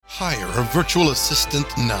Hire a virtual assistant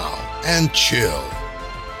now and chill.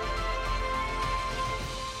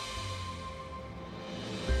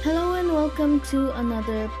 Hello and welcome to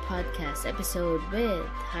another podcast episode with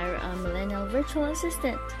Hire a Millennial Virtual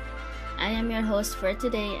Assistant. I am your host for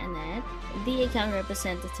today, Annette, the account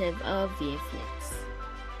representative of VFlix.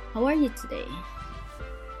 How are you today?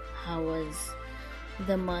 How was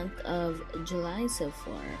the month of July so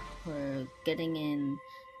far? We're getting in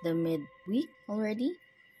the midweek already,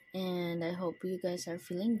 and I hope you guys are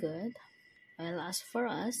feeling good. Well, as for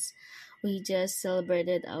us, we just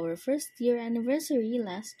celebrated our first year anniversary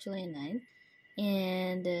last July 9th,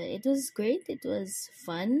 and it was great. It was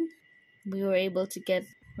fun. We were able to get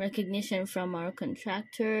recognition from our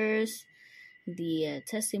contractors. The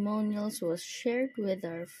testimonials was shared with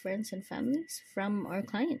our friends and families from our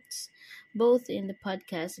clients, both in the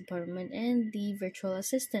podcast department and the virtual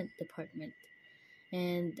assistant department.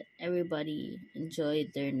 And everybody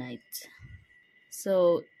enjoyed their night.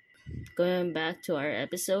 So, going back to our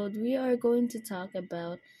episode, we are going to talk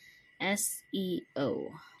about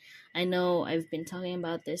SEO. I know I've been talking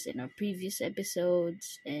about this in our previous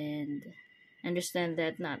episodes and understand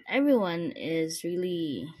that not everyone is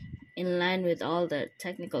really in line with all the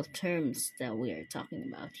technical terms that we are talking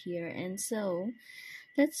about here. And so,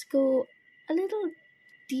 let's go a little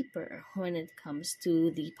deeper when it comes to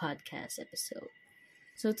the podcast episode.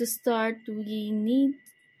 So, to start, we need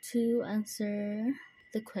to answer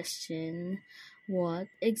the question, what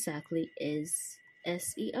exactly is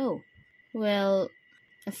SEO? Well,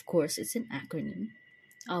 of course, it's an acronym,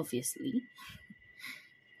 obviously.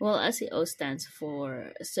 Well, SEO stands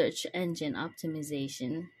for Search Engine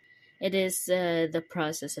Optimization. It is the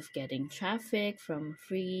process of getting traffic from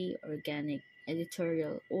free, organic,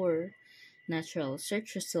 editorial, or natural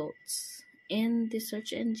search results in the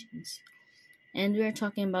search engines. And we're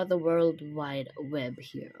talking about the World Wide Web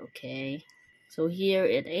here, okay? So here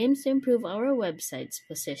it aims to improve our website's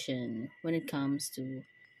position when it comes to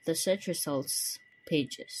the search results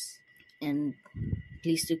pages. And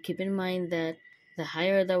please do keep in mind that the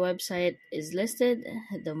higher the website is listed,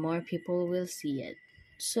 the more people will see it.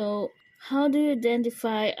 So, how do you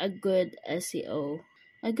identify a good SEO?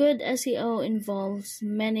 A good SEO involves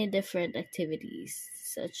many different activities,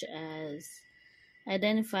 such as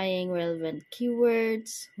identifying relevant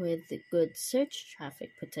keywords with good search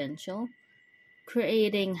traffic potential,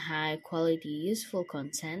 creating high quality useful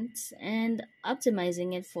content, and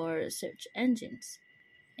optimizing it for search engines.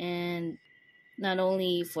 And not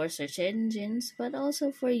only for search engines, but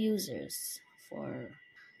also for users, for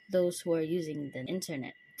those who are using the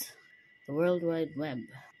internet, the World Wide Web.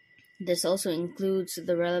 This also includes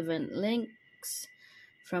the relevant links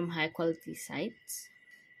from high quality sites,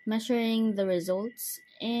 measuring the results,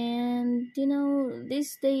 and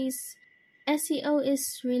these days, SEO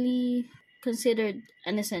is really considered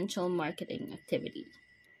an essential marketing activity,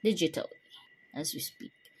 digitally, as we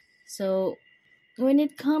speak. So, when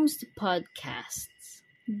it comes to podcasts,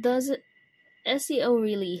 does SEO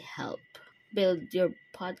really help build your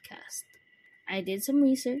podcast? I did some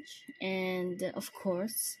research, and of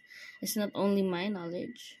course, it's not only my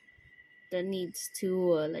knowledge that needs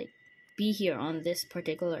to be here on this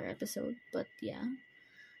particular episode, but yeah.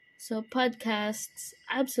 So podcasts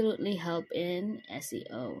absolutely help in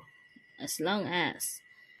SEO as long as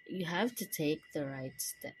you have to take the right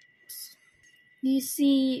steps. You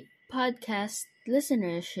see, podcast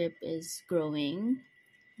listenership is growing.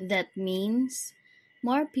 That means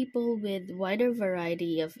more people with wider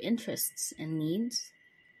variety of interests and needs.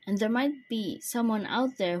 And there might be someone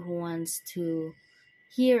out there who wants to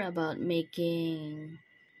hear about making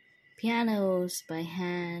pianos by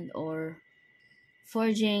hand or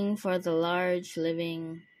foraging for the large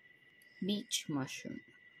living beach mushroom,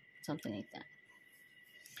 something like that.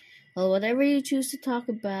 Well, whatever you choose to talk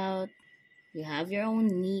about, you have your own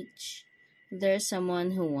niche. There's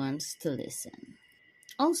someone who wants to listen.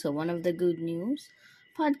 Also, one of the good news,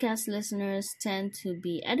 podcast listeners tend to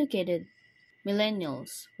be educated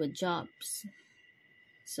millennials with jobs.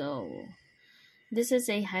 So, this is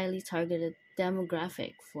a highly targeted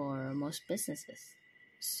demographic for most businesses.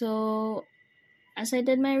 So, as I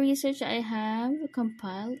did my research, I have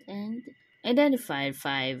compiled and identified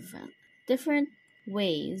 5 different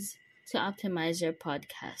ways to optimize your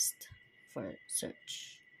podcast for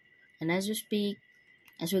search. And as we speak,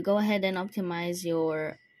 as we go ahead and optimize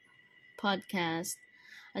your podcast,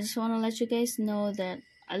 I just want to let you guys know that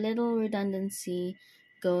a little redundancy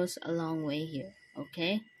goes a long way here,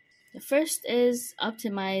 okay? The first is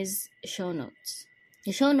optimize show notes.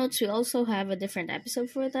 The show notes, we also have a different episode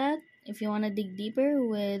for that if you want to dig deeper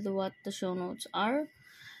with what the show notes are.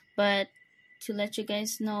 But to let you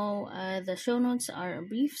guys know, the show notes are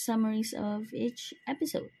brief summaries of each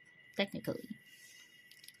episode, technically.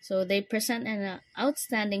 So they present an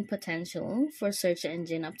outstanding potential for search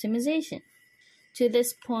engine optimization. To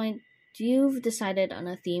this point, you've decided on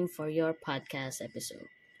a theme for your podcast episode.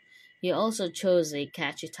 You also chose a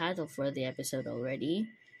catchy title for the episode already.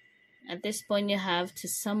 At this point, you have to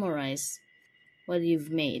summarize what you've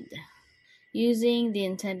made. Using the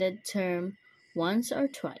intended term once or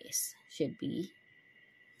twice should be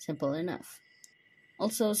simple enough.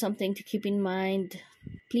 Also, something to keep in mind,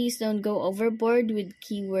 please don't go overboard with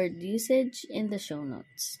keyword usage in the show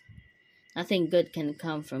notes. Nothing good can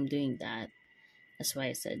come from doing that. That's why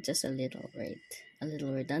I said just a little, right? A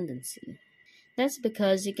little redundancy. That's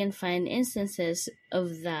because you can find instances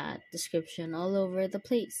of that description all over the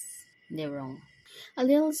place. They're wrong. A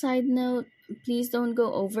little side note, please don't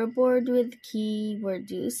go overboard with keyword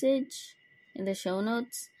usage in the show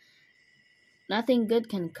notes. Nothing good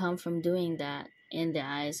can come from doing that in the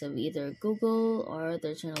eyes of either Google or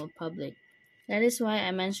the general public. That is why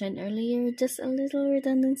I mentioned earlier, just a little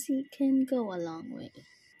redundancy can go a long way.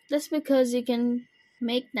 That's because you can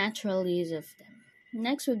make natural use of them.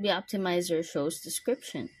 Next would be optimize your show's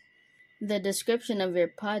description. The description of your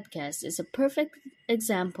podcast is a perfect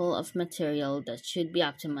example of material that should be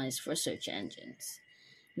optimized for search engines.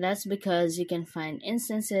 That's because you can find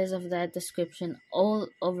instances of that description all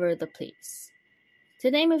over the place. To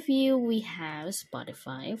name a few, we have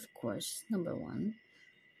Spotify, of course, number one,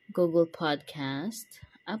 Google Podcast,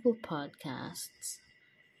 Apple Podcasts,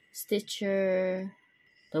 Stitcher,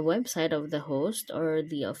 the website of the host or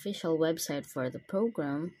the official website for the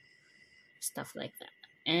program, stuff like that,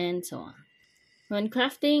 and so on. When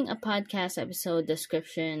crafting a podcast episode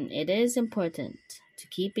description, it is important to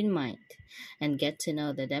keep in mind and get to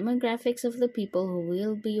know the demographics of the people who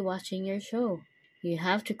will be watching your show. You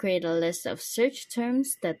have to create a list of search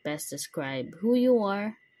terms that best describe who you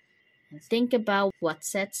are and think about what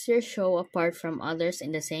sets your show apart from others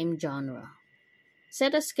in the same genre.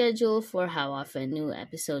 Set a schedule for how often new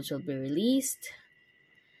episodes will be released.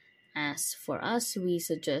 As for us, we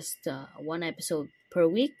suggest one episode per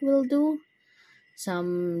week will do.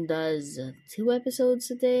 Some does 2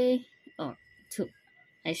 episodes a day. Or 2,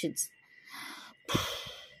 I should.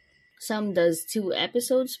 Some does 2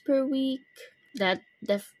 episodes per week. That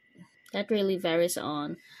really varies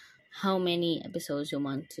on how many episodes you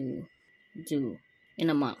want to do in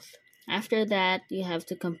a month. After that, you have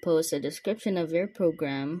to compose a description of your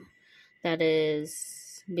program that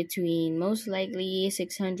is between most likely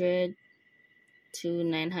 600 to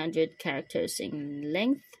 900 characters in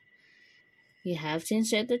length. You have to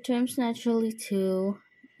insert the terms naturally too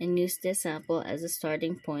and use the sample as a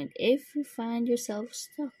starting point if you find yourself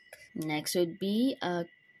stuck. Next would be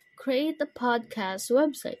create a podcast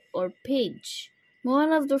website or page.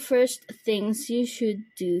 One of the first things you should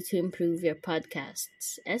do to improve your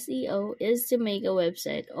podcast's SEO is to make a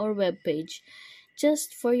website or web page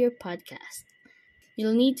just for your podcast.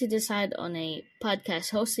 You'll need to decide on a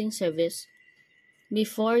podcast hosting service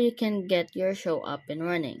before you can get your show up and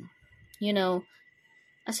running. You know,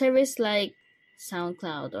 a service like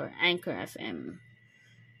SoundCloud or Anchor FM.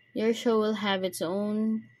 Your show will have its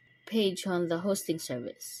own page on the hosting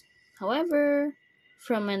service. However,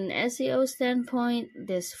 from an SEO standpoint,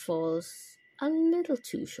 this falls a little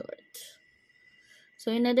too short.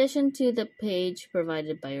 So in addition to the page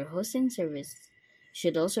provided by your hosting service, you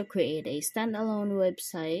should also create a standalone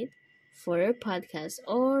website for your podcast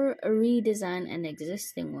or redesign an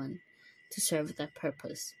existing one to serve that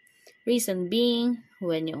purpose. Reason being,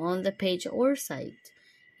 when you own the page or site,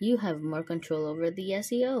 you have more control over the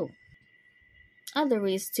SEO. Other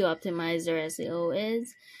ways to optimize your SEO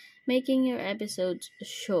is making your episodes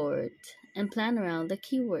short and plan around the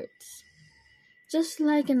keywords. Just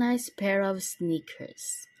like a nice pair of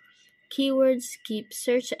sneakers, keywords keep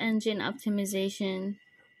search engine optimization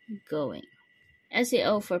going.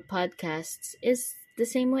 SEO for podcasts is the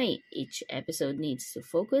same way. Each episode needs to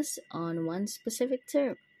focus on one specific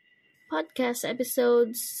term. Podcast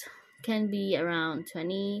episodes can be around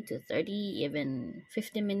 20 to 30, even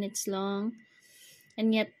 50 minutes long,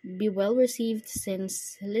 and yet be well received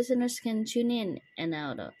since listeners can tune in and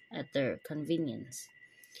out at their convenience.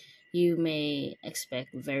 You may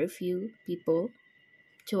expect very few people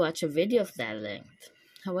to watch a video of that length.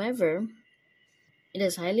 However, it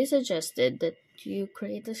is highly suggested that you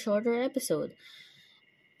create a shorter episode.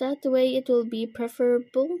 That way it will be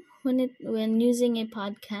preferable when using a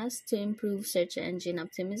podcast to improve search engine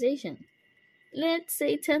optimization. Let's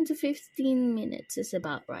say 10 to 15 minutes is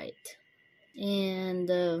about right. And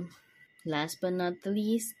last but not the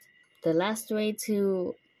least, the last way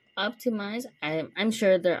to optimize, I'm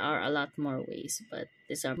sure there are a lot more ways, but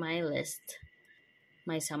these are my list,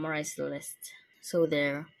 my summarized list. So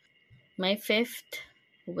there, my fifth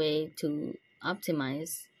way to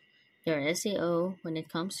optimize your SEO when it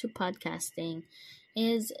comes to podcasting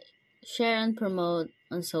is share and promote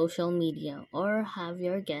on social media or have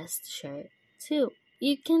your guests share too.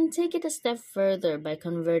 You can take it a step further by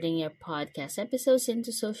converting your podcast episodes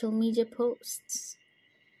into social media posts.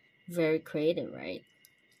 Very creative, right?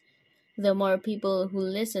 The more people who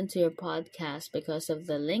listen to your podcast because of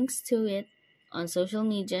the links to it on social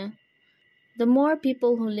media, the more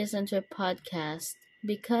people who listen to your podcast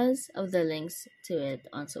because of the links to it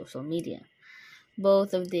on social media.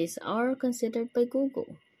 Both of these are considered by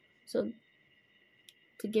Google. So,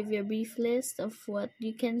 to give you a brief list of what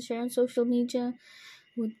you can share on social media,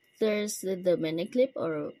 there's the mini clip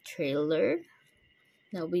or trailer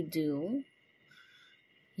that we do.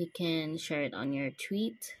 You can share it on your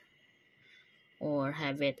tweet or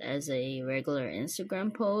have it as a regular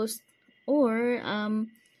Instagram post, or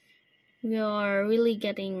we are really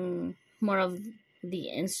getting more of the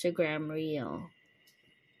Instagram reel.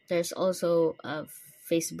 There's also a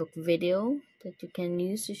Facebook video that you can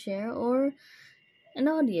use to share, or an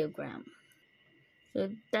audiogram. So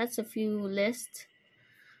that's a few lists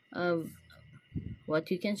of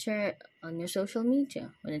what you can share on your social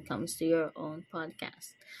media when it comes to your own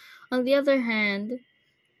podcast. On the other hand,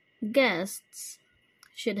 guests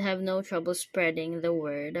should have no trouble spreading the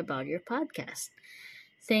word about your podcast.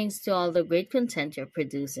 Thanks to all the great content you're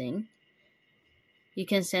producing, you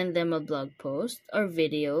can send them a blog post or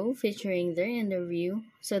video featuring their interview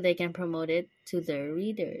so they can promote it to their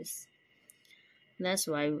readers. That's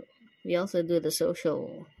why we also do the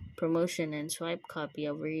social promotion and swipe copy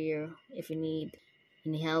over here. If you need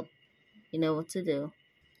any help, you know what to do.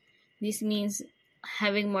 This means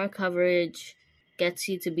having more coverage gets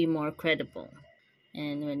you to be more credible.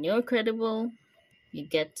 And when you're credible, you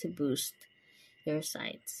get to boost your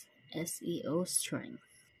site's SEO strength.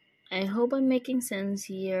 I hope I'm making sense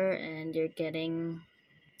here and you're getting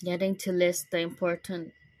to list the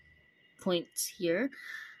important points here.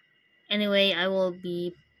 Anyway, I will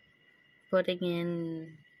be putting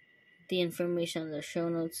in the information in the show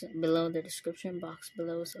notes below, the description box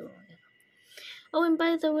below. So, yeah. Oh, and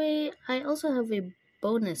by the way, I also have a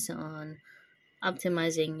bonus on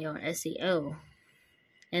optimizing your SEO.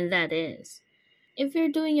 And that is, if you're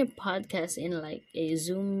doing your podcast in like a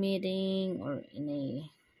Zoom meeting or in a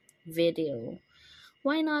video,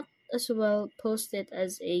 why not as well post it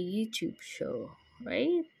as a YouTube show,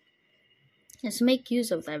 right? Let's make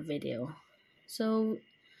use of that video. So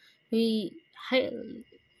we highly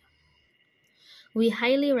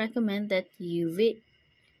recommend that we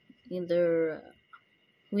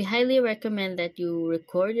highly recommend that you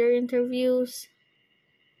record your interviews,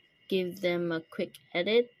 give them a quick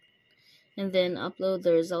edit, and then upload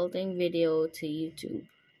the resulting video to YouTube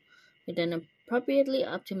with an appropriately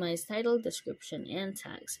optimized title, description, and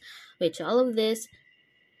tags, which all of this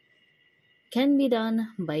can be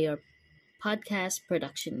done by your podcast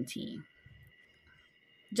production team.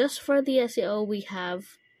 Just for the SEO, we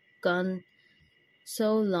have gone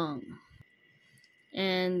so long.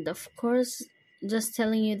 And of course, just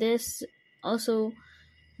telling you this also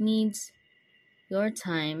needs your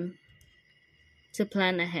time to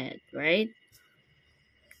plan ahead, right?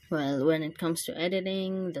 Well, when it comes to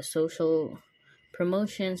editing, the social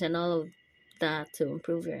promotions, and all of that to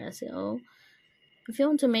improve your SEO, if you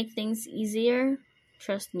want to make things easier,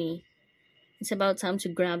 trust me, it's about time to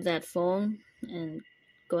grab that phone and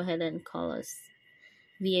go ahead and call us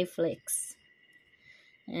VA Flix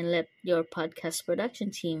and let your podcast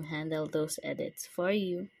production team handle those edits for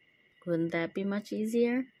you. Wouldn't that be much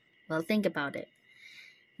easier? Well, think about it.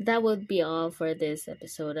 That would be all for this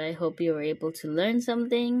episode. I hope you were able to learn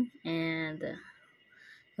something, and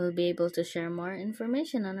we'll be able to share more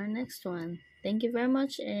information on our next one. Thank you very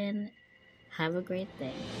much, and have a great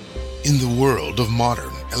day. In the world of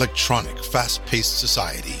modern, electronic, fast-paced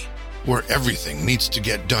society, where everything needs to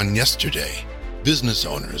get done yesterday, business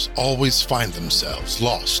owners always find themselves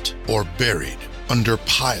lost or buried under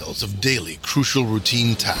piles of daily crucial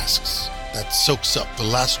routine tasks that soaks up the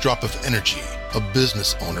last drop of energy a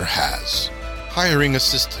business owner has. Hiring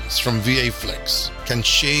assistants from VA Flix can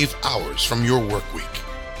shave hours from your work week.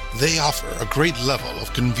 They offer a great level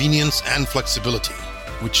of convenience and flexibility,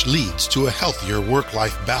 which leads to a healthier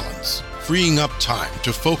work-life balance, freeing up time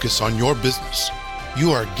to focus on your business.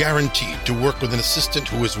 You are guaranteed to work with an assistant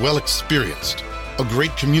who is well experienced, a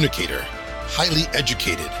great communicator, highly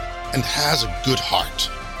educated, and has a good heart.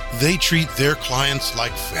 They treat their clients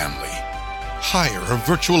like family. Hire a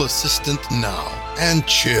virtual assistant now and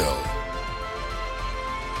chill.